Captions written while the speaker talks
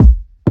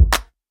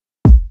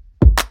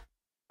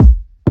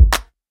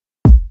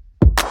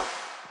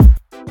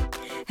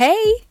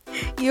Hey,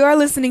 you are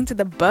listening to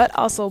the But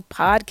Also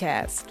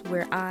podcast,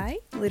 where I,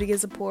 Lydia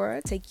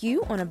Zipporah, take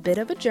you on a bit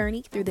of a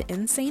journey through the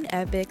insane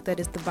epic that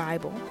is the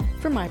Bible,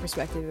 from my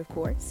perspective, of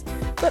course.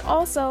 But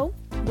also,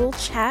 we'll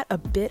chat a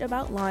bit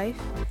about life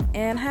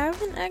and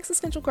have an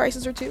existential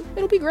crisis or two.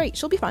 It'll be great.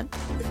 She'll be fun.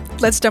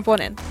 Let's jump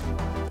on in.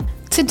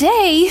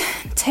 Today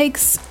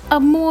takes a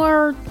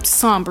more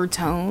somber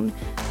tone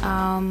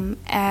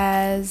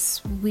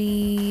as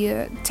we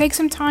take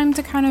some time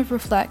to kind of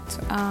reflect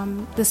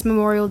this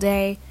Memorial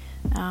Day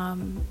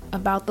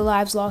about the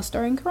lives lost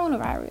during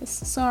coronavirus.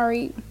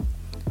 Sorry,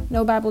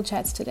 no Bible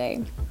chats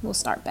today. We'll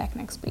start back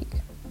next week.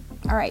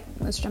 All right,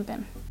 let's jump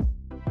in.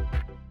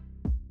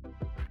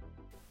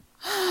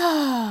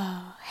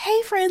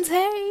 Hey friends,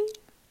 hey.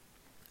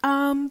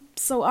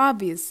 So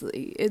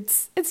obviously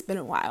it's been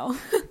a while.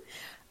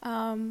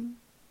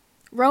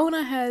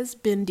 Rona has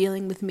been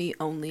dealing with me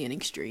only in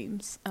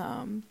extremes.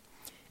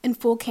 In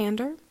full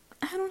candor,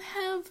 I don't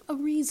have a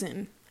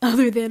reason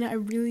other than I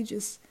really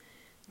just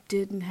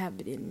didn't have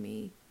it in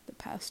me the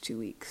past 2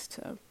 weeks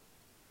to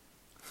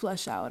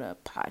flesh out a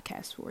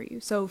podcast for you.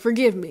 So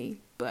forgive me,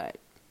 but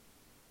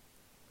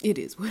it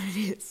is what it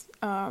is.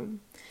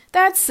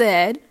 That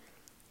said,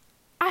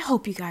 I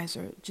hope you guys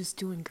are just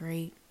doing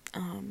great.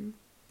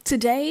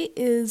 Today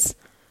is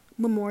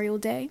Memorial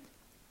Day.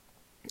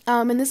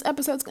 And this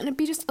episode's going to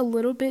be just a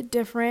little bit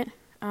different.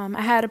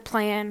 I had a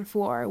plan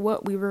for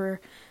what we were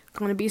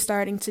going to be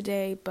starting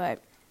today,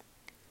 but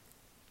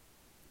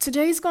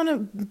today's going to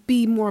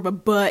be more of a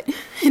but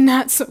and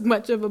not so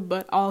much of a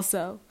but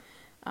also.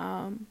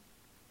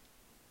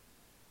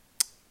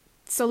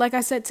 So like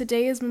I said,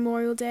 today is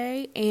Memorial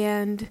Day,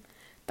 and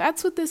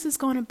that's what this is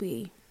going to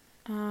be.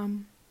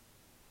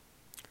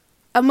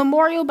 A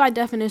memorial, by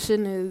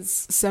definition,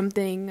 is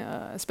something,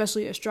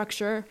 especially a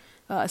structure,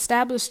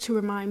 established to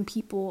remind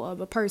people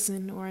of a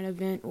person or an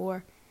event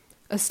or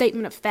a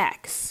statement of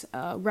facts,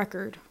 a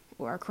record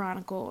or a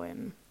chronicle.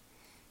 And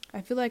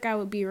I feel like I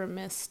would be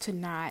remiss to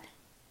not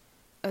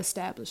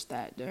establish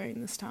that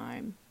during this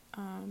time.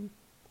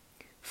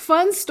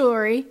 Fun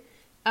story.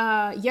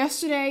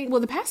 Yesterday,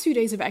 the past few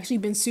days have actually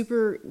been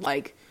super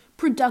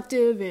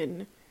productive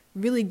and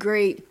really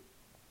great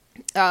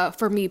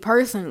for me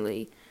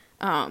personally.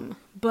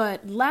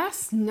 But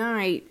last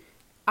night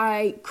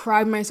I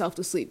cried myself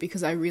to sleep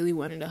because I really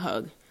wanted a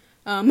hug,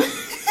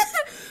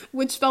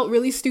 which felt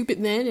really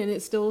stupid then, and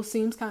it still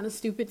seems kind of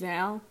stupid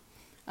now.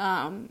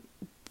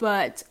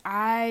 But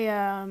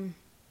I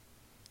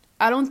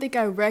don't think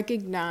I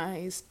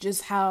recognized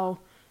just how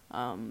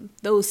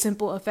those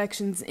simple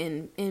affections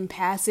in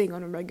passing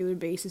on a regular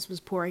basis was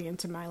pouring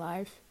into my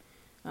life.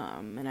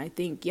 And I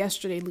think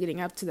yesterday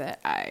leading up to that,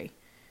 I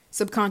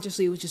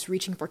subconsciously was just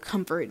reaching for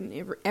comfort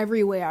in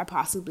every way I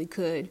possibly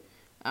could.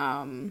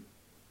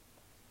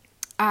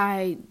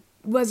 I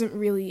wasn't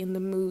really in the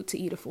mood to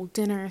eat a full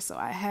dinner, so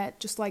I had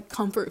just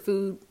comfort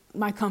food.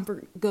 My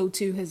comfort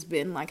go-to has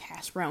been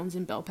hash browns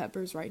and bell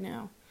peppers right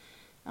now.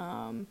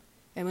 And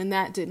when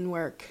that didn't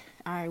work,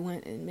 I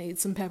went and made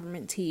some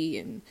peppermint tea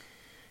and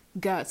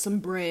got some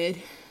bread,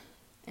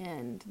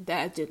 and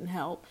that didn't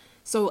help.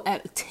 So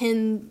at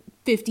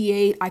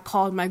 10:58, I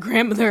called my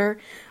grandmother,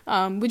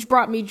 which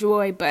brought me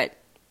joy, but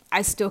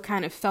I still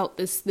kind of felt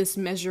this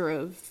measure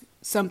of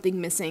something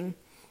missing.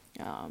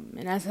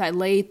 And as I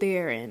laid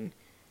there and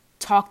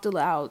talked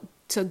aloud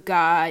to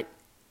God,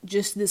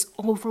 just this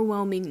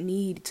overwhelming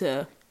need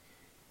to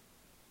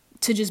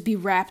just be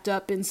wrapped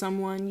up in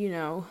someone,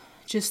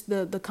 just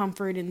the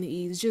comfort and the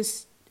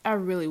ease. I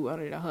really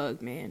wanted a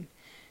hug, man.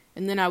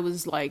 And then I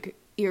was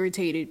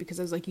irritated because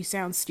I was like, you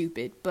sound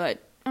stupid,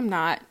 but I'm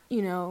not,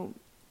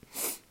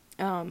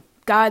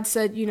 God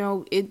said,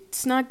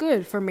 it's not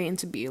good for man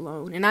to be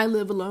alone, and I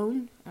live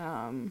alone.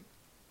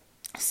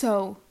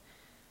 So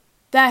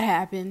that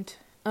happened.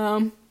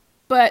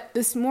 But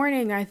this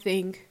morning, I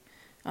think,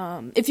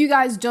 if you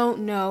guys don't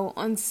know,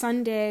 on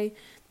Sunday,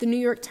 the New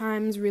York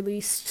Times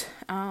released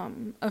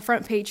a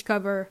front page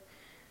cover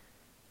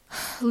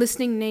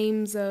listing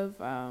names of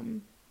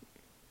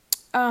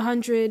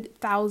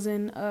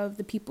 100,000 of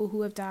the people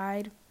who have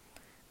died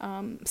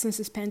since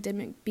this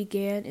pandemic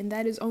began, and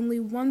that is only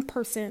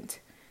 1%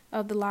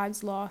 of the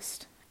lives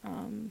lost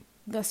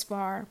thus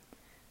far.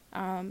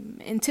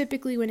 And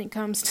typically when it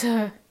comes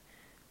to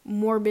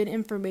morbid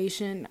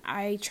information,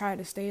 I try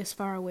to stay as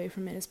far away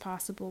from it as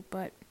possible,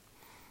 but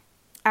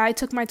I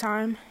took my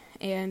time,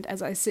 and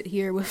as I sit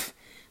here with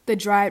the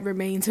dried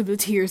remains of the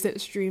tears that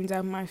streamed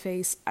down my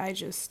face, I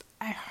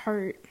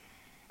hurt.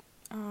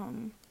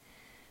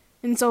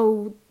 And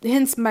so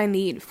hence my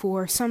need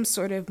for some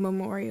sort of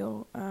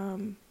memorial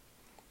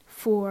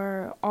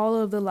for all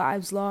of the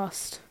lives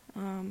lost,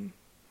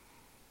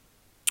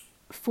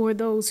 for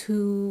those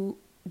who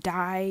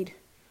died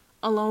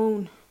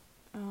alone.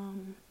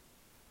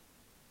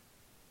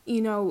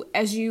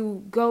 As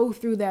you go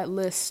through that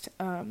list,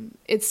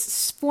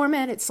 it's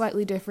formatted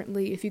slightly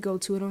differently if you go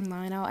to it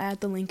online. I'll add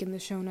the link in the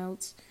show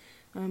notes,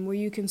 where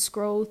you can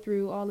scroll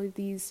through all of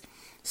these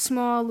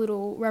small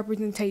little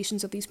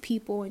representations of these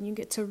people, and you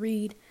get to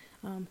read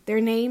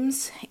their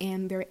names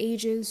and their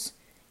ages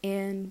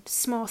and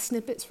small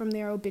snippets from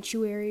their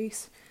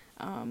obituaries,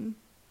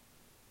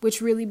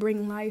 which really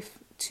bring life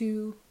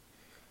to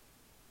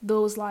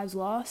those lives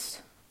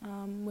lost,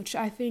 which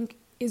I think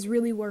is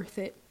really worth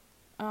it.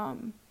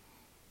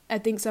 I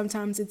think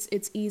sometimes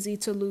it's easy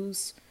to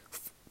lose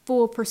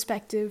full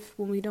perspective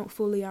when we don't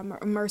fully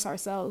immerse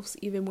ourselves,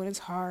 even when it's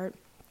hard.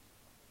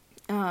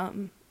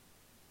 And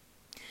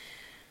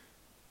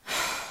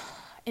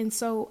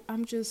so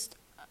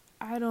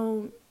I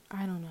don't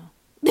know.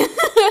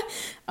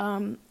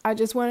 I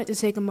just wanted to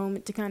take a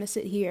moment to kind of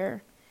sit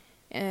here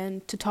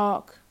and to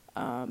talk.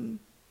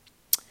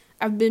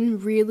 I've been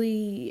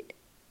really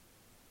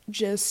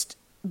just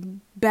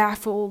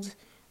baffled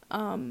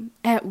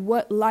at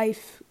what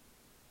life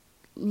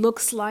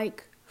looks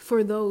like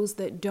for those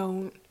that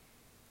don't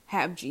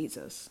have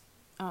Jesus.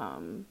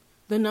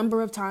 The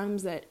number of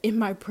times that in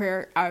my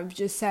prayer I've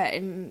just sat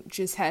and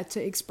just had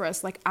to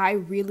express, like, I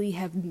really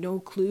have no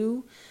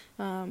clue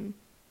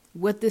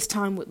what this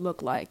time would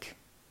look like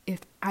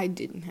if I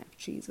didn't have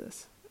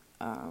Jesus.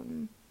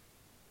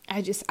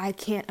 I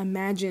can't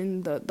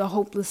imagine the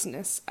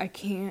hopelessness. I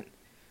can't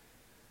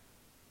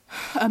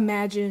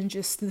imagine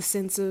just the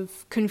sense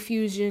of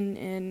confusion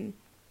and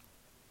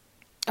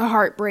a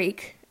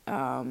heartbreak.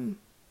 And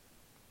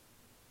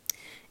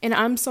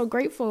I'm so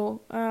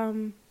grateful,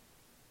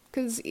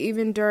 because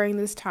even during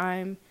this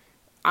time,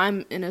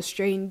 I'm in a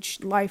strange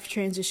life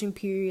transition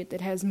period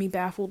that has me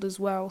baffled as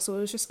well. So it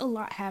was just a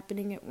lot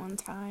happening at one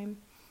time.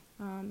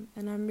 And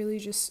I'm really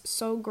just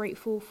so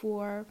grateful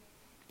for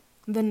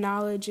the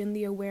knowledge and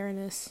the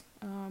awareness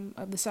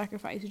of the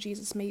sacrifice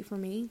Jesus made for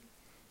me,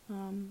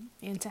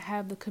 and to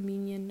have the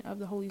communion of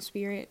the Holy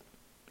Spirit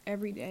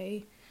every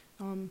day,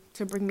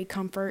 to bring me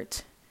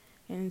comfort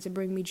and to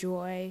bring me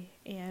joy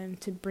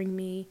and to bring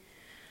me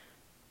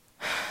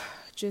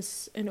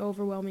just an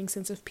overwhelming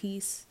sense of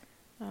peace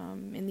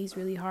in these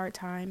really hard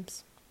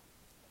times.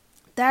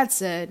 That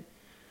said,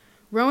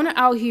 Rona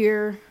out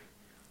here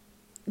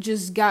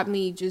just got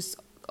me just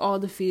all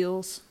the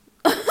feels.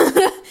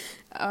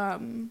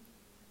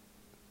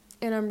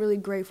 And I'm really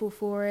grateful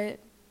for it.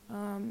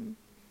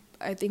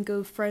 I think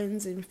of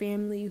friends and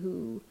family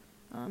who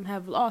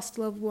have lost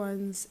loved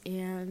ones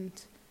and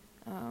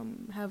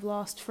have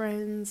lost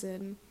friends,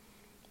 and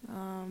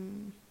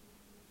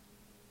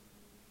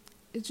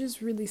it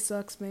just really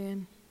sucks,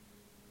 man.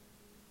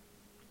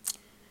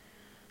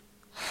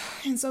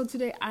 And so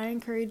today I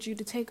encourage you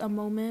to take a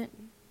moment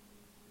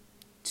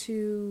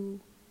to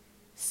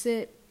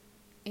sit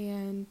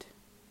and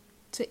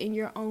to, in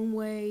your own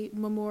way,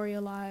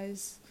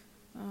 memorialize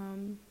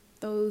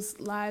those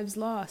lives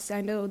lost.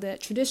 I know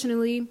that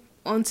traditionally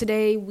on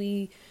today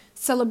we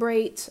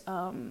celebrate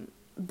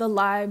the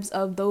lives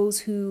of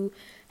those who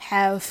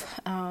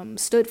have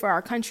stood for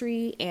our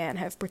country and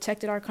have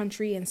protected our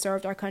country and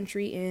served our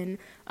country in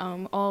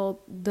all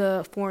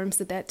the forms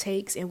that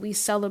takes, and we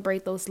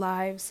celebrate those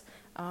lives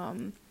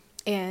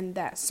and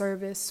that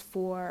service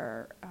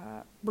for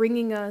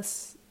bringing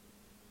us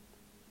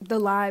the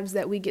lives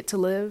that we get to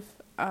live,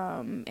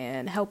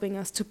 and helping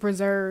us to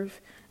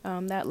preserve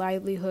that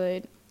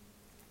livelihood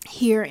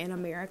here in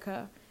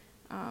America.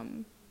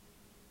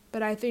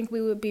 But I think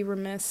we would be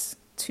remiss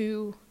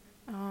to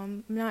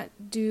not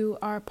do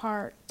our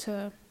part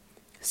to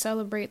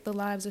celebrate the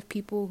lives of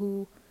people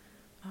who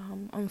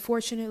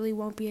unfortunately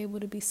won't be able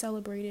to be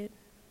celebrated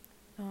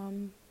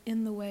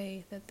in the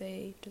way that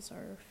they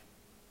deserve.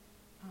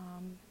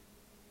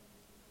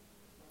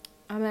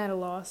 I'm at a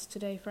loss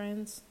today,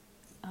 friends.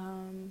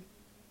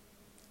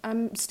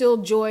 I'm still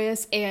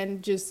joyous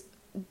and just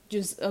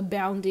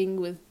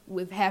abounding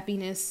with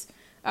happiness.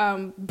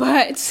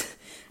 But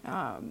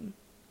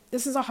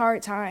this is a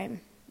hard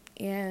time,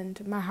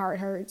 and my heart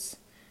hurts.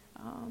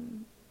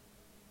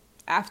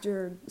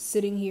 After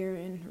sitting here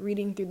and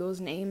reading through those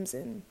names,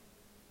 and,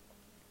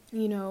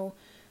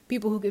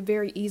 people who could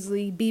very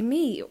easily be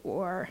me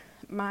or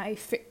a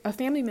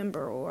family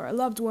member or a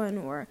loved one,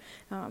 or,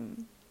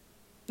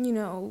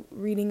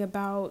 reading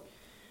about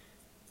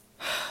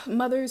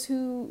mothers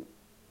who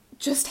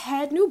just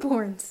had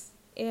newborns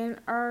and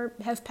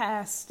have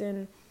passed,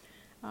 and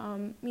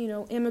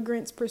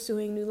immigrants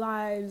pursuing new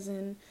lives,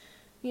 and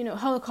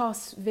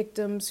Holocaust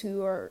victims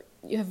who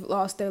have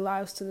lost their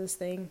lives to this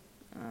thing.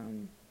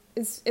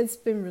 It's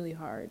been really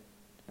hard,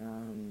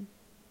 and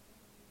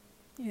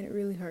it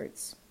really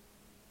hurts.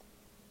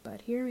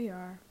 But here we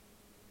are.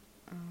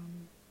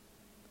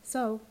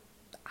 So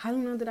I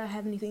don't know that I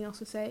have anything else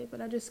to say, but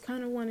I just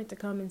kind of wanted to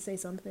come and say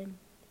something.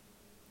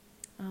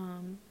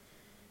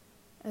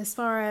 As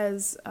far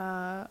as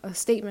a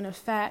statement of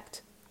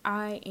fact,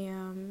 I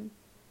am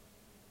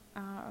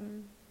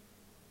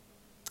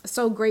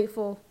so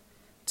grateful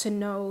to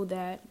know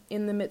that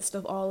in the midst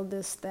of all of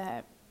this,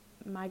 that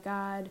my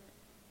God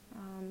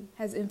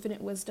has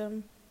infinite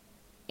wisdom,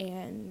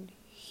 and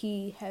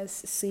He has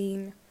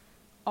seen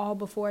all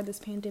before this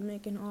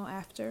pandemic and all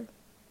after.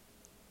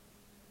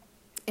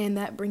 And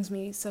that brings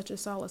me such a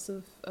solace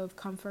of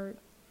comfort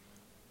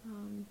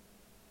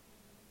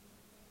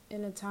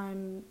in a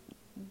time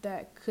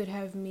that could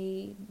have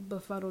me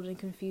befuddled and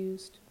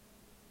confused.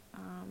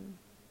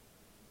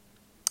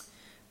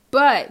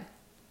 But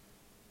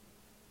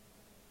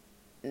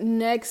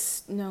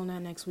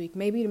not next week,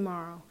 maybe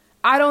tomorrow.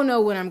 I don't know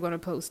when I'm going to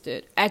post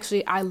it.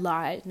 Actually, I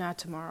lied, not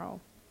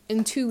tomorrow.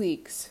 In 2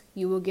 weeks,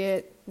 you will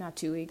get, not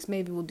 2 weeks,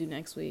 maybe we'll do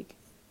next week.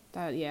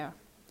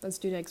 Let's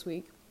do next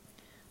week.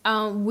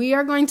 We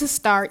are going to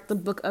start the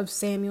book of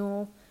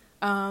Samuel.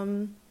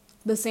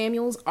 The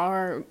Samuels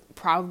are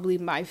probably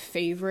my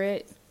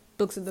favorite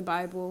books of the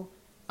Bible.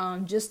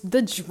 Just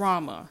the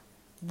drama.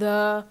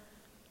 The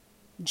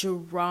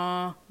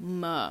drama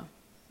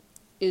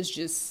it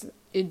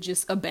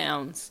just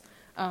abounds.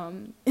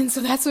 And so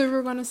that's where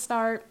we're going to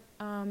start.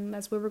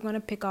 That's where we're going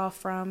to pick off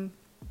from.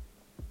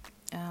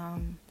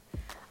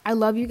 I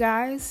love you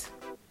guys.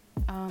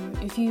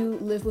 If you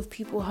live with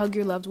people, hug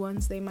your loved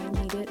ones. They might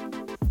need it.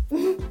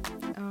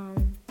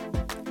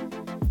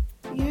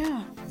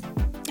 Yeah.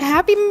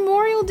 Happy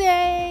Memorial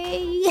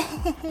Day.